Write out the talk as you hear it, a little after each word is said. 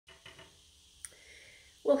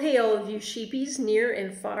Well, hey, all of you sheepies near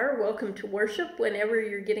and far, welcome to worship whenever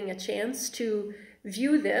you're getting a chance to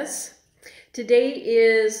view this. Today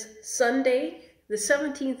is Sunday, the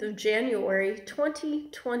 17th of January,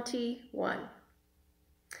 2021.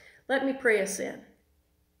 Let me pray us in.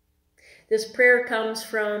 This prayer comes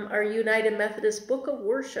from our United Methodist Book of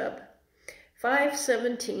Worship,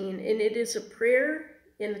 517, and it is a prayer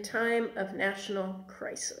in a time of national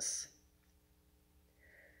crisis.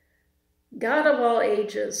 God of all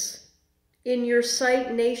ages, in your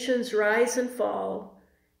sight nations rise and fall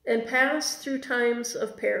and pass through times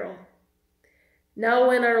of peril. Now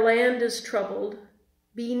when our land is troubled,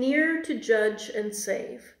 be near to judge and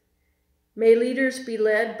save. May leaders be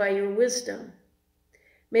led by your wisdom.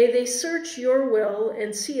 May they search your will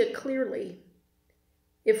and see it clearly.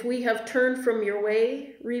 If we have turned from your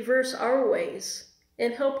way, reverse our ways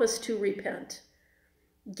and help us to repent.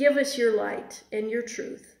 Give us your light and your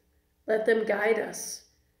truth. Let them guide us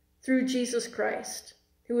through Jesus Christ,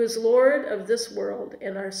 who is Lord of this world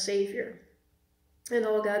and our Savior. And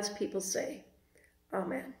all God's people say,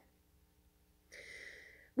 Amen.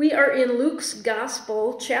 We are in Luke's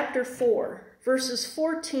Gospel, chapter 4, verses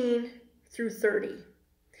 14 through 30.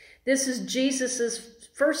 This is Jesus'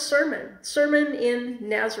 first sermon in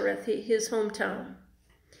Nazareth, his hometown.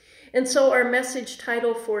 And so our message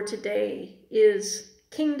title for today is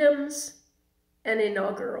Kingdoms and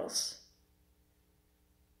Inaugurals.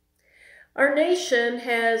 Our nation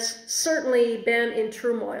has certainly been in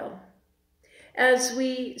turmoil. As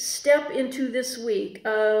we step into this week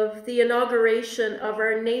of the inauguration of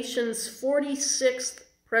our nation's 46th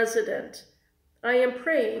president, I am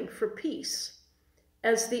praying for peace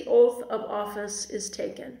as the oath of office is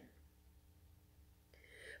taken.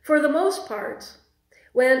 For the most part,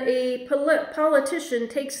 when a politician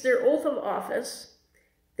takes their oath of office,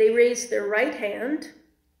 they raise their right hand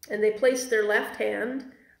and they place their left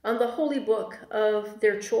hand on the holy book of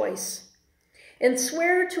their choice and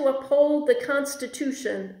swear to uphold the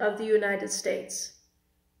Constitution of the United States.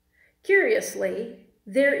 Curiously,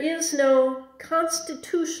 there is no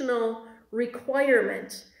constitutional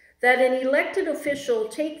requirement that an elected official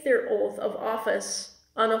take their oath of office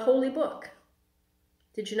on a holy book.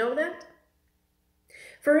 Did you know that?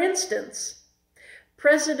 For instance,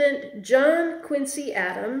 President John Quincy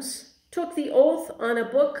Adams took the oath on a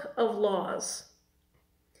book of laws.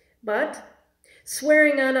 But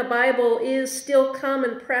swearing on a Bible is still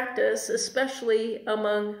common practice, especially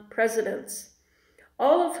among presidents,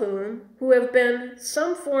 all of whom have been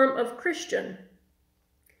some form of Christian.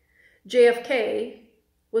 JFK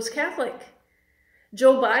was Catholic.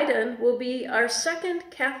 Joe Biden will be our second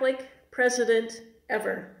Catholic president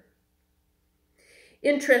ever.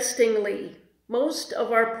 Interestingly, most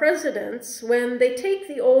of our presidents, when they take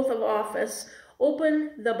the oath of office,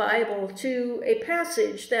 open the Bible to a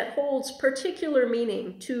passage that holds particular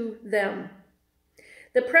meaning to them.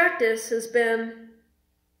 The practice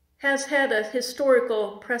has had a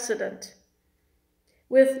historical precedent,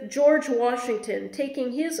 with George Washington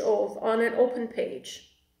taking his oath on an open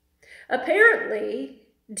page. Apparently,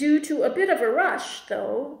 due to a bit of a rush,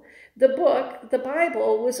 though, the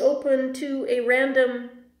Bible was open to a random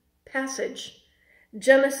passage,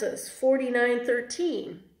 Genesis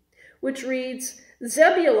 49:13, which reads,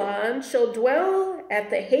 Zebulun shall dwell at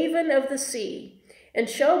the haven of the sea, and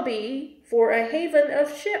shall be for a haven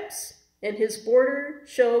of ships, and his border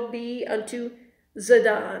shall be unto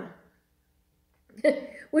Zidon,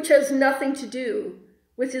 which has nothing to do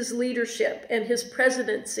with his leadership and his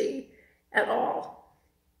presidency at all.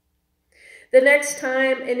 The next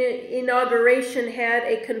time an inauguration had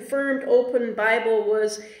a confirmed open Bible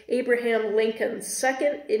was Abraham Lincoln's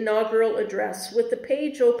second inaugural address, with the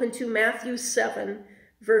page open to Matthew 7,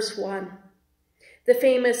 verse 1. The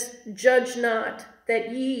famous, judge not,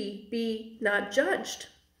 that ye be not judged.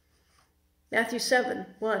 Matthew 7,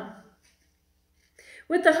 1.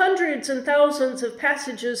 With the hundreds and thousands of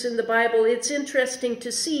passages in the Bible, it's interesting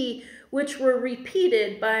to see which were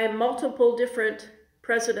repeated by multiple different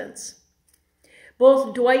presidents.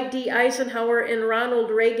 Both Dwight D. Eisenhower and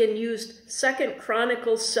Ronald Reagan used 2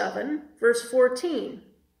 Chronicles 7, verse 14.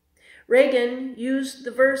 Reagan used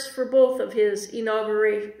the verse for both of his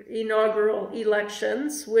inaugural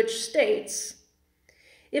elections, which states,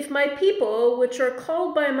 If my people, which are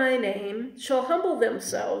called by my name, shall humble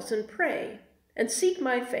themselves and pray, and seek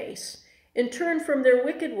my face, and turn from their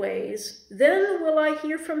wicked ways, then will I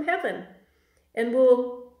hear from heaven, and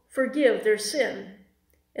will forgive their sin,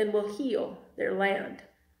 and will heal their land.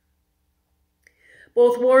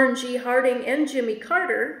 Both Warren G. Harding and Jimmy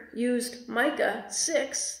Carter used Micah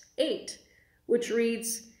 6:8, which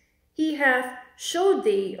reads, He hath showed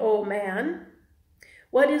thee, O man,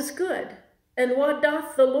 what is good, and what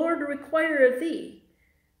doth the Lord require of thee,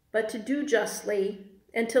 but to do justly,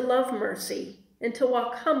 and to love mercy, and to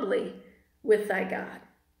walk humbly with thy God.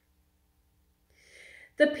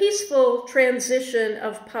 The peaceful transition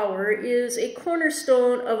of power is a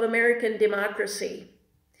cornerstone of American democracy.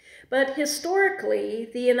 But historically,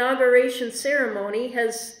 the inauguration ceremony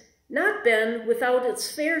has not been without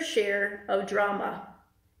its fair share of drama.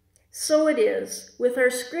 So it is with our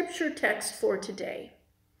scripture text for today.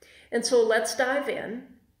 And so let's dive in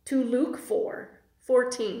to Luke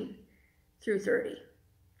 4:14 through 30.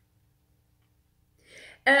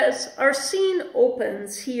 As our scene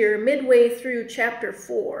opens here midway through chapter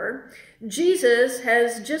 4, Jesus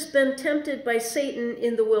has just been tempted by Satan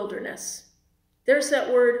in the wilderness. There's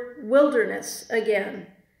that word wilderness again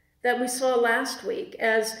that we saw last week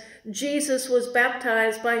as Jesus was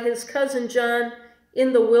baptized by his cousin John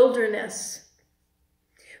in the wilderness.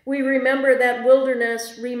 We remember that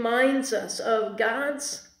wilderness reminds us of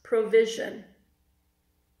God's provision.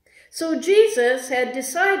 So Jesus had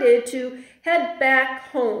decided to head back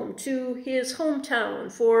home to his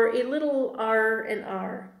hometown for a little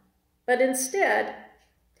R&R. But instead,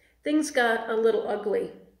 things got a little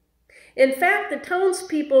ugly. In fact, the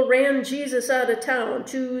townspeople ran Jesus out of town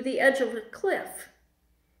to the edge of a cliff.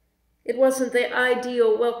 It wasn't the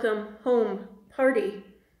ideal welcome home party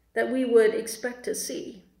that we would expect to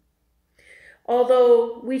see.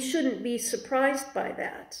 Although we shouldn't be surprised by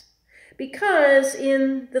that, because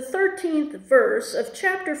in the 13th verse of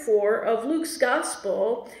chapter 4 of Luke's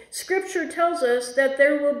Gospel, Scripture tells us that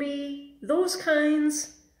there will be those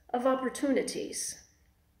kinds of opportunities.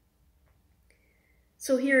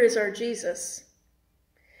 So here is our Jesus.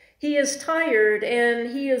 He is tired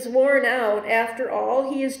and he is worn out after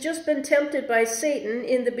all. He has just been tempted by Satan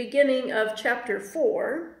in the beginning of chapter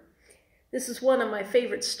 4. This is one of my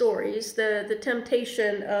favorite stories, the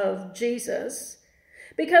temptation of Jesus.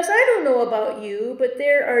 Because I don't know about you, but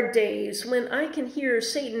there are days when I can hear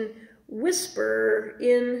Satan whisper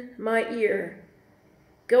in my ear,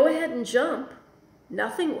 "Go ahead and jump.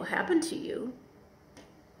 Nothing will happen to you."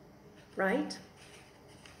 Right?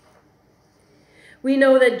 We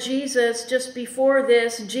know that Jesus, just before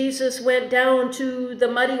this, Jesus went down to the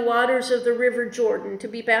muddy waters of the River Jordan to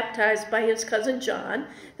be baptized by his cousin John.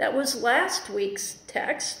 That was last week's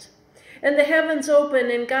text. And the heavens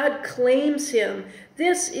open and God claims him.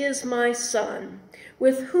 "This is my Son,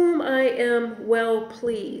 with whom I am well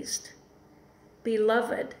pleased."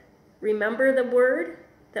 Beloved. Remember the word?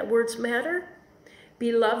 That words matter?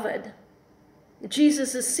 Beloved.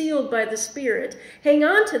 Jesus is sealed by the Spirit. Hang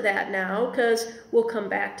on to that now, because we'll come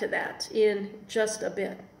back to that in just a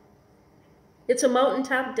bit. It's a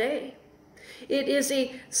mountaintop day. It is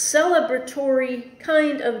a celebratory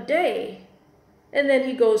kind of day. And then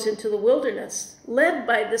he goes into the wilderness, led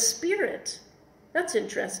by the Spirit. That's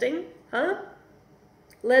interesting, huh?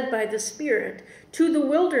 Led by the Spirit to the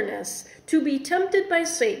wilderness to be tempted by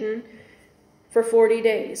Satan for 40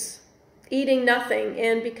 days, eating nothing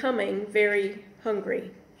and becoming very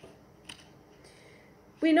hungry.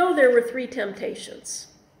 We know there were 3 temptations.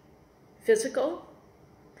 Physical.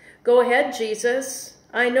 Go ahead, Jesus.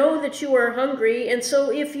 I know that you are hungry, and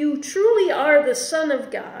so if you truly are the Son of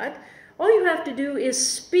God, all you have to do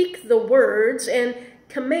is speak the words and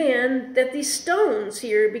command that these stones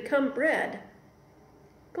here become bread.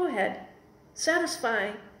 Go ahead.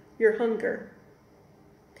 Satisfy your hunger.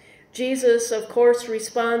 Jesus, of course,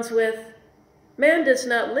 responds with, "Man does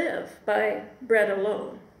not live by bread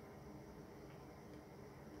alone."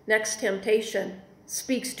 Next temptation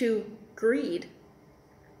speaks to greed,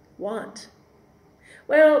 want.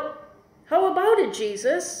 "Well, how about it,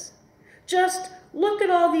 Jesus? Just look at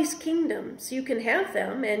all these kingdoms. You can have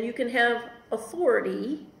them, and you can have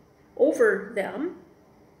authority over them.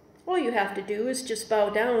 All you have to do is just bow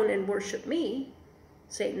down and worship me,"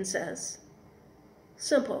 Satan says.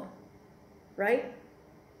 Simple, right?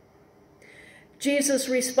 Jesus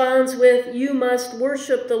responds with, "You must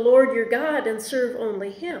worship the Lord your God and serve only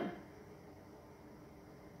him."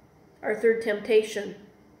 Our third temptation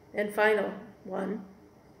and final one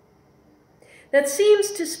that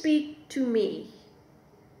seems to speak to me.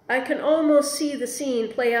 I can almost see the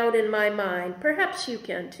scene play out in my mind. Perhaps you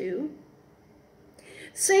can too.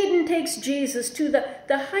 Satan takes Jesus to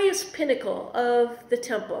the highest pinnacle of the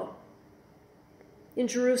temple in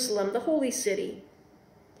Jerusalem, the holy city.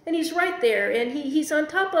 And he's right there, and he's on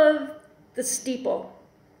top of the steeple.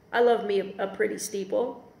 I love me a pretty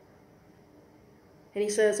steeple. And he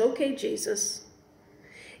says, "Okay, Jesus,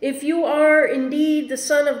 if you are indeed the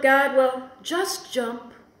Son of God, well, just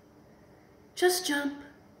jump. Just jump.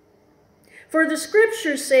 For the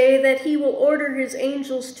scriptures say that he will order his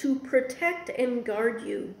angels to protect and guard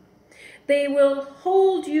you. They will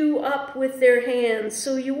hold you up with their hands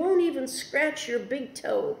so you won't even scratch your big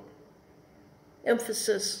toe.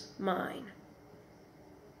 Emphasis, mine.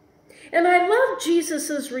 And I love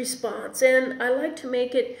Jesus' response, and I like to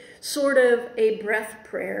make it sort of a breath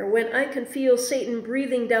prayer when I can feel Satan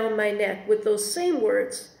breathing down my neck with those same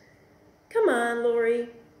words. Come on, Lori,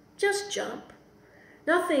 just jump.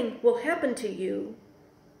 Nothing will happen to you.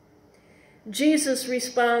 Jesus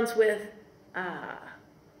responds with,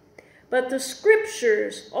 but the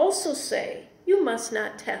scriptures also say you must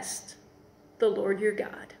not test the Lord your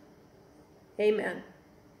God. Amen.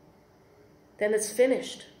 Then it's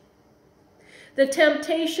finished. The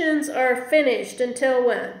temptations are finished until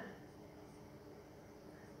when?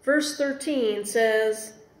 Verse 13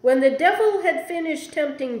 says, when the devil had finished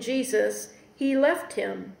tempting Jesus, he left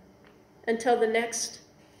him until the next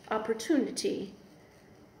opportunity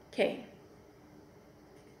came.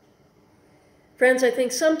 Friends, I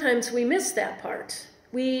think sometimes we miss that part.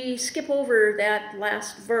 We skip over that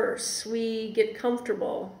last verse. We get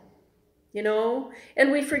comfortable,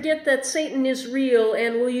 and we forget that Satan is real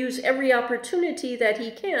and will use every opportunity that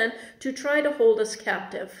he can to try to hold us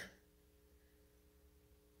captive.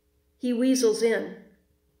 He weasels in,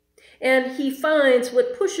 and he finds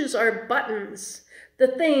what pushes our buttons, the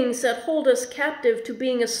things that hold us captive to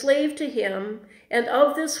being a slave to him and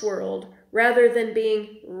of this world, rather than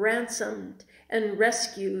being ransomed and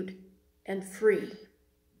rescued and free,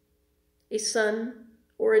 a son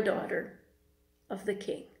or a daughter of the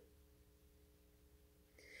King.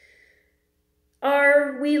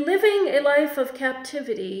 Are we living a life of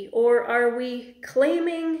captivity, or are we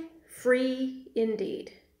claiming free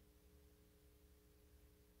indeed?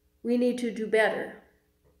 We need to do better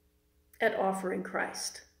at offering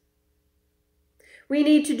Christ. We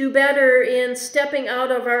need to do better in stepping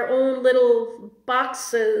out of our own little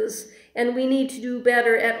boxes, and we need to do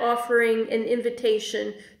better at offering an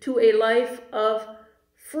invitation to a life of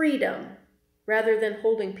freedom rather than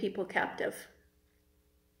holding people captive.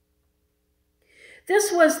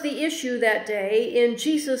 This was the issue that day in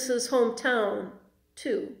Jesus' hometown,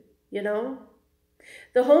 too, The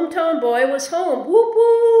hometown boy was home. Whoop,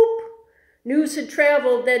 whoop. News had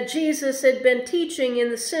traveled that Jesus had been teaching in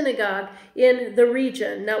the synagogue in the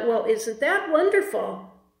region. Now, well, isn't that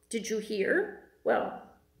wonderful? Did you hear? Well,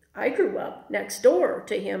 I grew up next door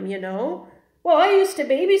to him, Well, I used to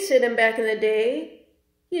babysit him back in the day.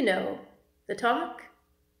 The talk.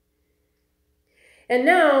 And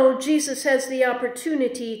now Jesus has the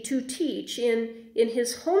opportunity to teach in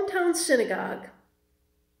his hometown synagogue,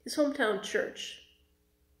 his hometown church.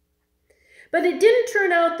 But it didn't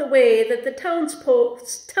turn out the way that the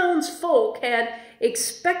townsfolk had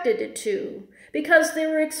expected it to, because they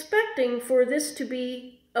were expecting for this to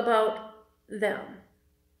be about them.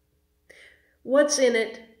 What's in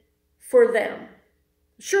it for them?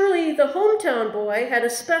 Surely the hometown boy had a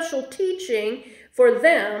special teaching for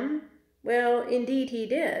them. Well, indeed he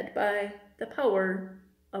did, by the power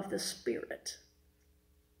of the Spirit.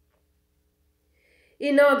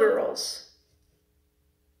 Inaugurals.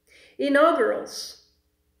 Inaugurals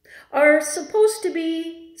are supposed to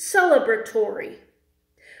be celebratory,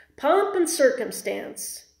 pomp and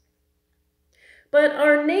circumstance. But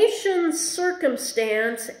our nation's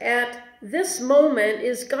circumstance at this moment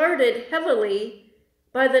is guarded heavily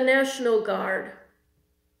by the National Guard.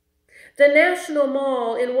 The National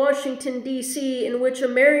Mall in Washington, D.C., in which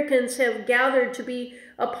Americans have gathered to be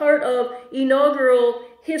a part of inaugural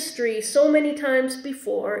history so many times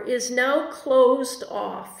before, is now closed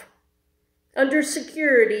off under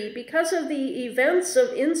security because of the events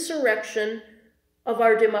of insurrection of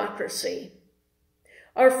our democracy.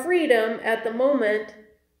 Our freedom at the moment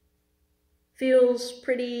feels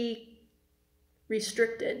pretty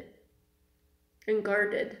restricted and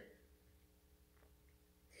guarded.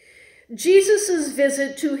 Jesus'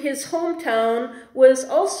 visit to his hometown was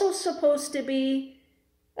also supposed to be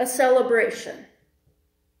a celebration.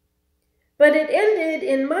 But it ended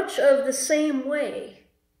in much of the same way.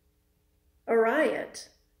 A riot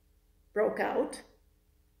broke out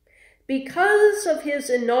because of his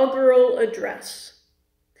inaugural address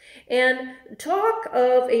and talk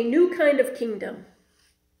of a new kind of kingdom,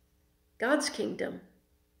 God's kingdom,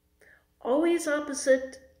 always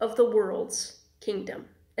opposite of the world's kingdom.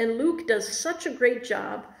 And Luke does such a great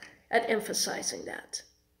job at emphasizing that.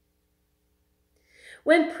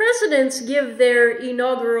 When presidents give their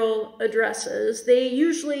inaugural addresses, they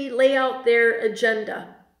usually lay out their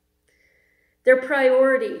agenda, their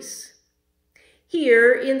priorities.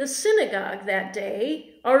 Here in the synagogue that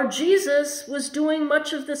day, our Jesus was doing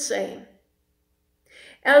much of the same.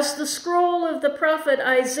 As the scroll of the prophet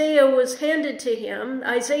Isaiah was handed to him,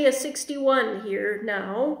 Isaiah 61 here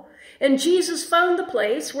now, and Jesus found the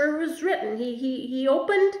place where it was written. He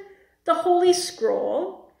opened the holy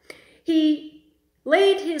scroll. He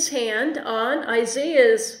laid his hand on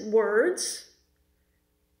Isaiah's words,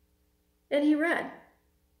 and he read,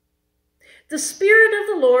 "The Spirit of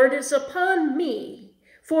the Lord is upon me,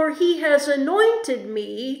 for he has anointed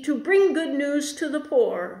me to bring good news to the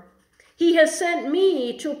poor. He has sent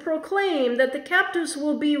me to proclaim that the captives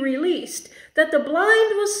will be released, that the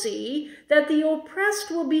blind will see, that the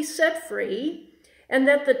oppressed will be set free, and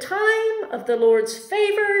that the time of the Lord's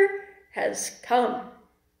favor has come."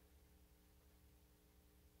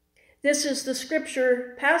 This is the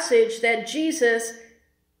scripture passage that Jesus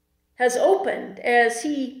has opened as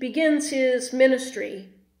he begins his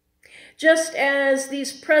ministry. Just as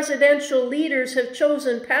these presidential leaders have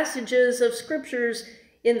chosen passages of scriptures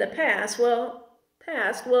in the past,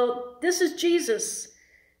 this is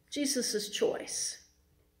Jesus's choice.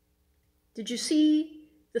 Did you see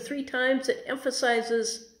the 3 times it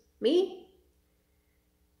emphasizes me?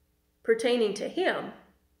 Pertaining to him.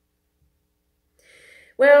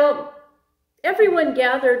 Well, everyone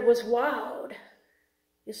gathered was wowed.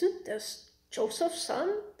 Isn't this Joseph's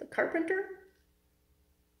son, the carpenter?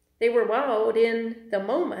 They were wowed in the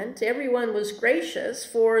moment. Everyone was gracious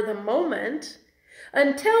for the moment,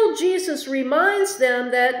 until Jesus reminds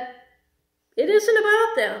them that it isn't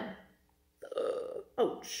about them.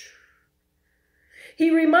 Ouch.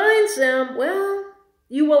 He reminds them, well,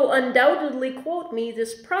 you will undoubtedly quote me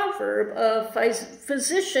this proverb of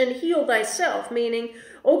physician, heal thyself, meaning,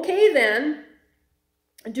 okay then,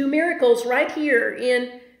 do miracles right here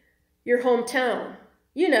in your hometown,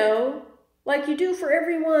 like you do for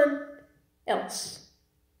everyone else.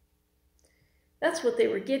 That's what they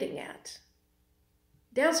were getting at.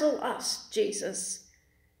 Dazzle us, Jesus.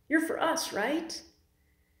 You're for us, right?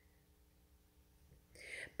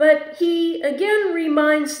 But he again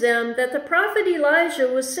reminds them that the prophet Elijah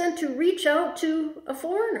was sent to reach out to a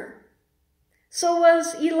foreigner. So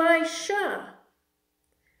was Elisha.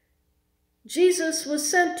 Jesus was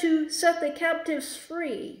sent to set the captives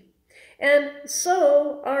free. And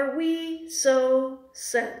so are we so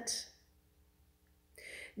sent.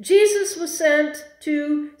 Jesus was sent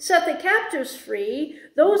to set the captives free,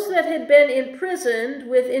 those that had been imprisoned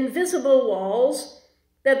with invisible walls,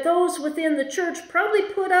 that those within the church probably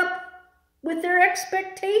put up with their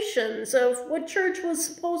expectations of what church was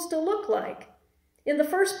supposed to look like in the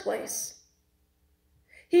first place.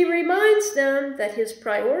 He reminds them that his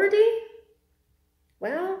priority,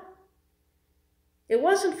 well, it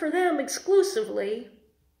wasn't for them exclusively,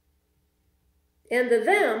 and the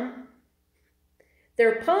them,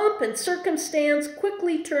 their pomp and circumstance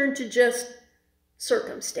quickly turned to just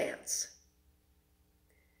circumstance.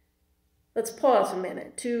 Let's pause a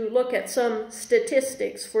minute to look at some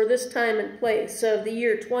statistics for this time and place of the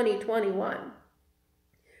year 2021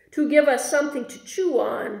 to give us something to chew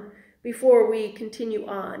on before we continue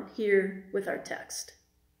on here with our text.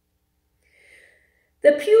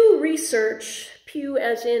 The Pew Research, Pew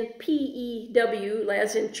as in P-E-W,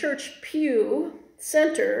 as in Church Pew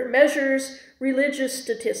Center, measures religious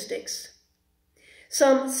statistics.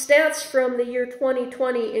 Some stats from the year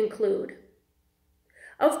 2020 include,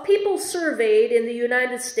 of people surveyed in the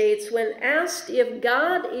United States when asked if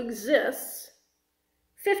God exists,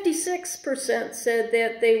 56% said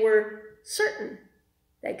that they were certain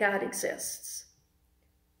that God exists.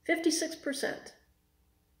 56%,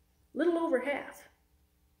 little over half.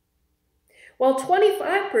 While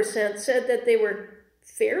 25% said that they were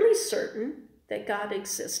fairly certain that God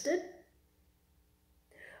existed.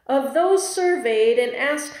 Of those surveyed and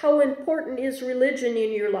asked how important is religion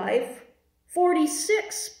in your life,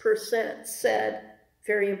 46% said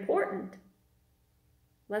very important,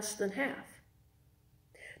 less than half.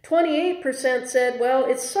 28% said, well,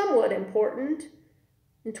 it's somewhat important,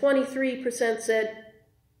 and 23% said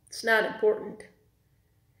it's not important.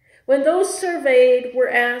 When those surveyed were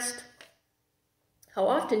asked, how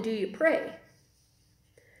often do you pray?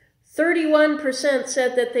 31%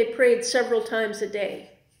 said that they prayed several times a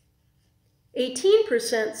day.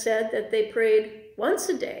 18% said that they prayed once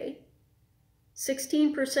a day.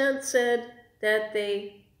 16% said that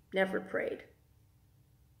they never prayed.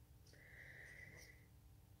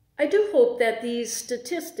 I do hope that these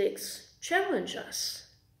statistics challenge us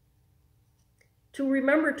to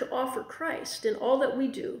remember to offer Christ in all that we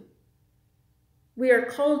do. We are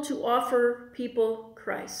called to offer people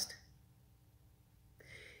Christ.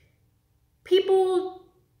 People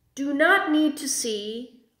do not need to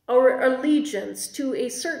see our allegiance to a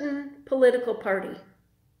certain political party.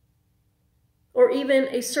 or even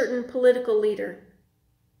a certain political leader.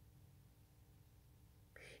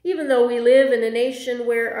 Even though we live in a nation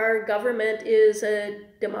where our government is a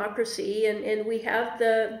democracy and we have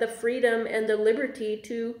the freedom and the liberty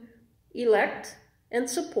to elect and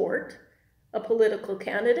support a political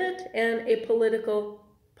candidate and a political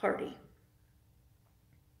party.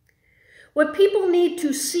 What people need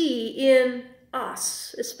to see in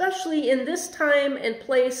us, especially in this time and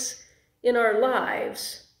place in our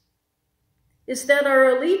lives, is that our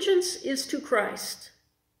allegiance is to Christ.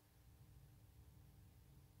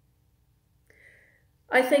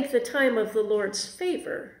 I think the time of the Lord's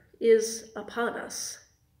favor is upon us.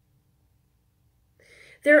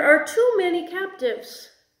 There are too many captives.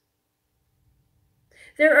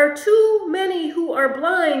 There are too many who are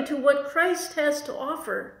blind to what Christ has to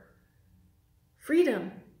offer.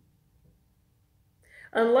 Freedom.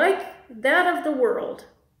 Unlike that of the world,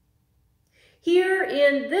 here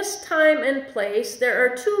in this time and place, there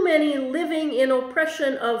are too many living in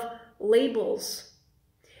oppression of labels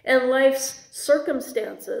and life's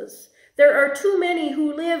circumstances. There are too many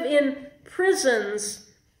who live in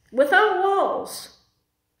prisons without walls.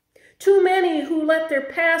 Too many who let their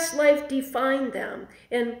past life define them.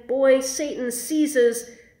 And boy, Satan seizes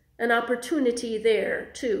an opportunity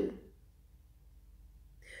there too.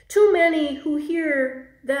 Too many who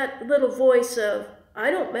hear that little voice of, I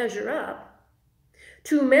don't measure up.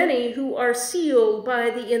 Too many who are sealed by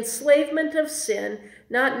the enslavement of sin,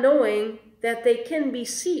 not knowing that they can be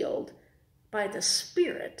sealed by the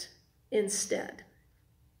Spirit instead.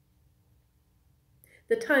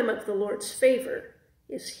 The time of the Lord's favor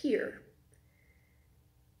is here.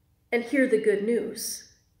 And hear the good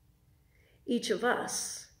news. Each of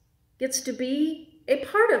us gets to be a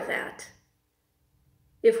part of that,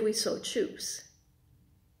 if we so choose.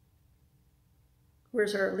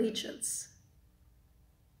 Where's our allegiance?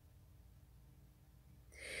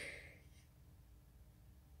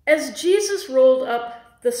 As Jesus rolled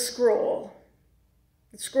up the scroll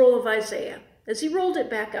of Isaiah, as he rolled it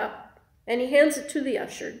back up and he hands it to the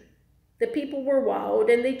usher, the people were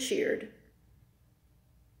wowed and they cheered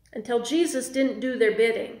until Jesus didn't do their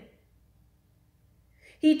bidding.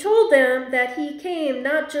 He told them that he came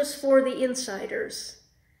not just for the insiders,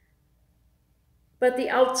 but the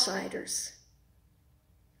outsiders.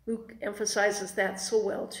 Luke emphasizes that so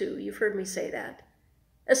well too. You've heard me say that.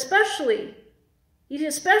 He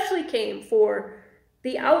especially came for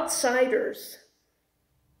the outsiders.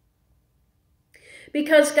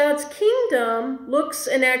 Because God's kingdom looks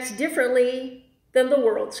and acts differently than the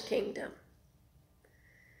world's kingdom.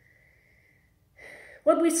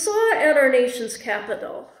 What we saw at our nation's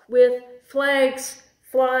capital, with flags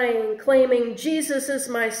flying, claiming Jesus is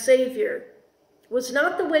my Savior, was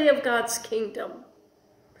not the way of God's kingdom.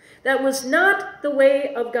 That was not the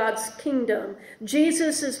way of God's kingdom.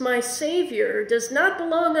 Jesus is my Savior does not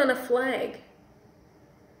belong on a flag.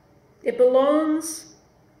 It belongs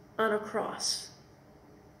on a cross.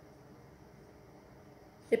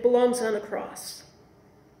 It belongs on a cross.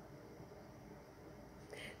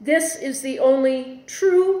 This is the only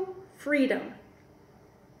true freedom.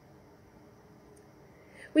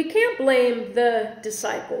 We can't blame the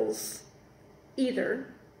disciples either.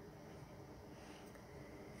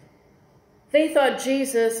 They thought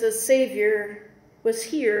Jesus as Savior was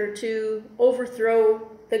here to overthrow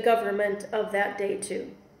the government of that day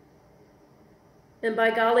too. And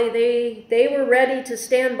by golly, they were ready to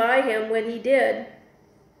stand by him when he did.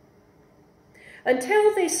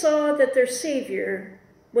 Until they saw that their Savior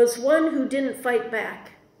was one who didn't fight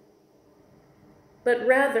back, but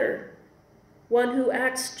rather one who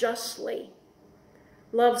acts justly,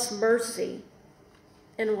 loves mercy,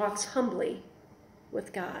 and walks humbly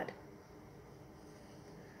with God.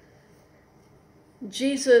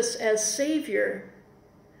 Jesus as Savior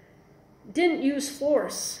didn't use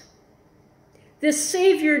force. This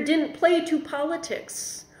Savior didn't play to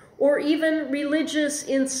politics or even religious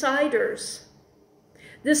insiders.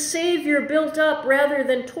 This Savior built up rather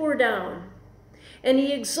than tore down, and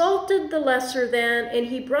he exalted the lesser than, and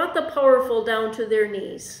he brought the powerful down to their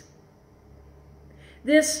knees.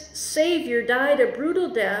 This Savior died a brutal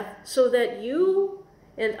death so that you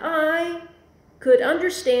and I could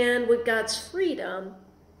understand what God's freedom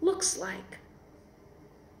looks like.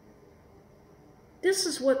 This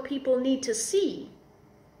is what people need to see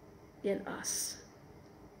in us.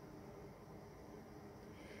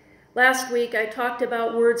 Last week, I talked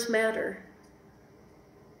about words matter.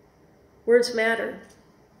 Words matter.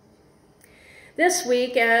 This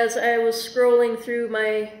week, as I was scrolling through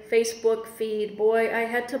my Facebook feed, boy, I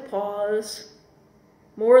had to pause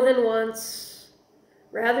more than once,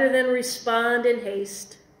 rather than respond in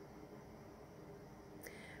haste.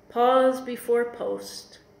 pause before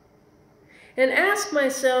post, and ask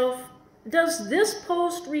myself, does this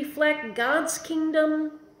post reflect God's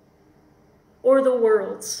kingdom or the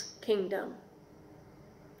world's kingdom?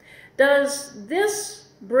 Does this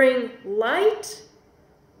bring light,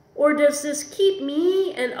 or does this keep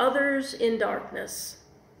me and others in darkness?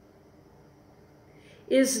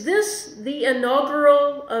 Is this the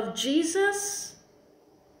inaugural of Jesus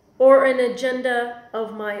or an agenda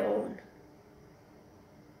of my own?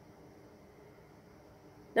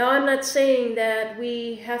 Now, I'm not saying that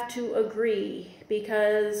we have to agree,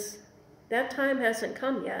 because that time hasn't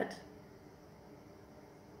come yet.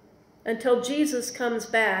 Until Jesus comes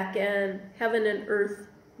back and heaven and earth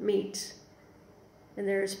meet, and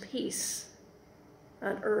there's peace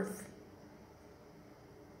on earth.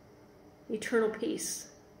 Eternal peace.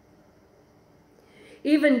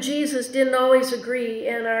 Even Jesus didn't always agree,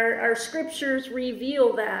 and our scriptures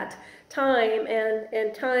reveal that time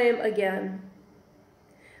and time again.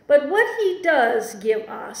 But what he does give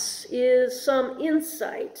us is some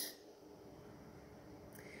insight.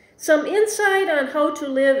 Some insight on how to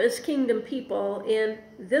live as kingdom people in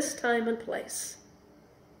this time and place.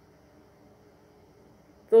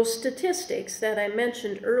 Those statistics that I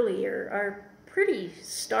mentioned earlier are pretty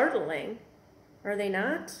startling, are they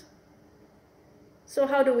not? So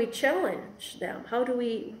how do we challenge them? How do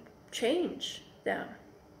we change them?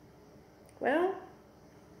 Well,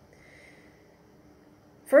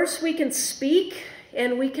 first we can speak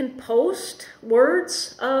and we can post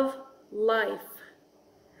words of life.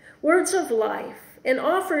 Words of life, and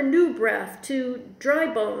offer new breath to dry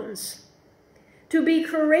bones. To be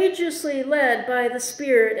courageously led by the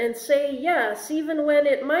Spirit and say yes, even when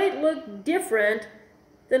it might look different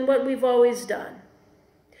than what we've always done.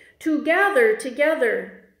 To gather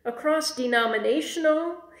together across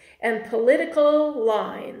denominational and political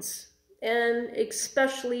lines, and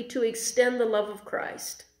especially to extend the love of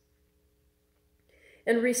Christ.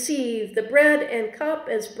 And receive the bread and cup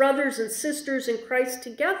as brothers and sisters in Christ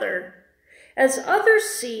together, as others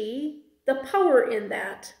see the power in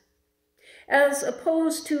that, as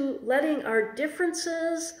opposed to letting our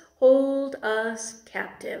differences hold us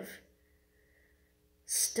captive,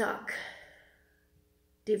 stuck,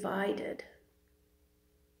 divided.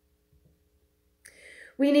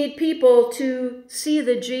 We need people to see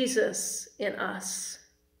the Jesus in us,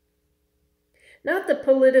 not the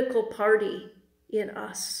political party in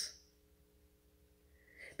us.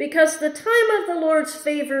 Because the time of the Lord's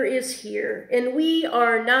favor is here, and we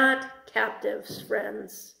are not captives,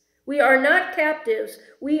 friends. We are not captives.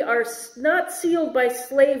 We are not sealed by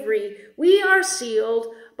slavery. We are sealed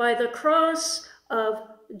by the cross of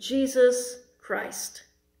Jesus Christ.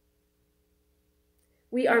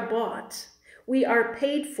 We are bought. We are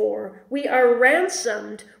paid for. We are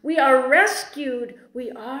ransomed. We are rescued.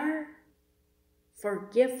 We are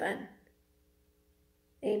forgiven.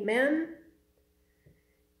 Amen.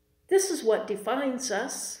 This is what defines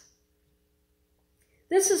us.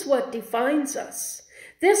 This is what defines us.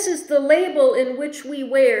 This is the label in which we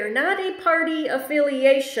wear, not a party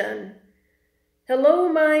affiliation. Hello,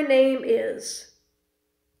 my name is,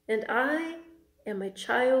 and I am a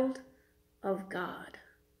child of God.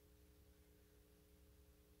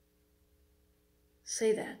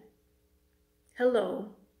 Say that.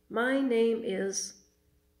 Hello, my name is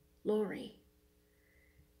Lori,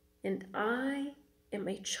 and I am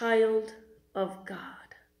a child of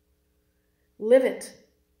God. Live it.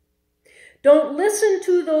 Don't listen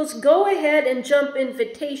to those go ahead and jump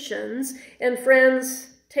invitations. And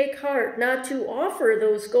friends, take heart not to offer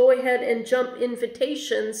those go ahead and jump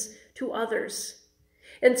invitations to others.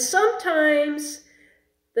 And sometimes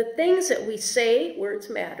the things that we say, words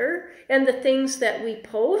matter, and the things that we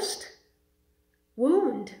post,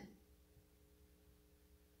 wound.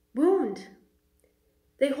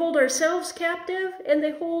 They hold ourselves captive, and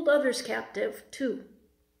they hold others captive too.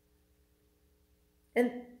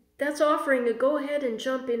 And that's offering a go ahead and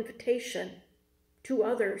jump invitation to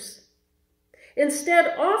others.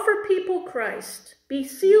 Instead, offer people Christ. Be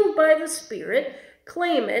sealed by the Spirit,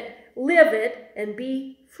 claim it, live it, and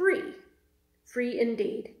be free. Free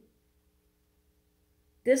indeed.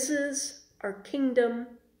 This is our kingdom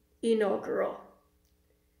inaugural.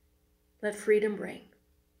 Let freedom reign.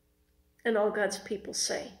 And all God's people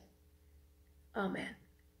say, Amen.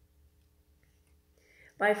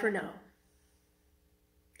 Bye for now.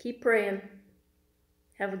 Keep praying.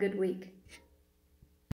 Have a good week.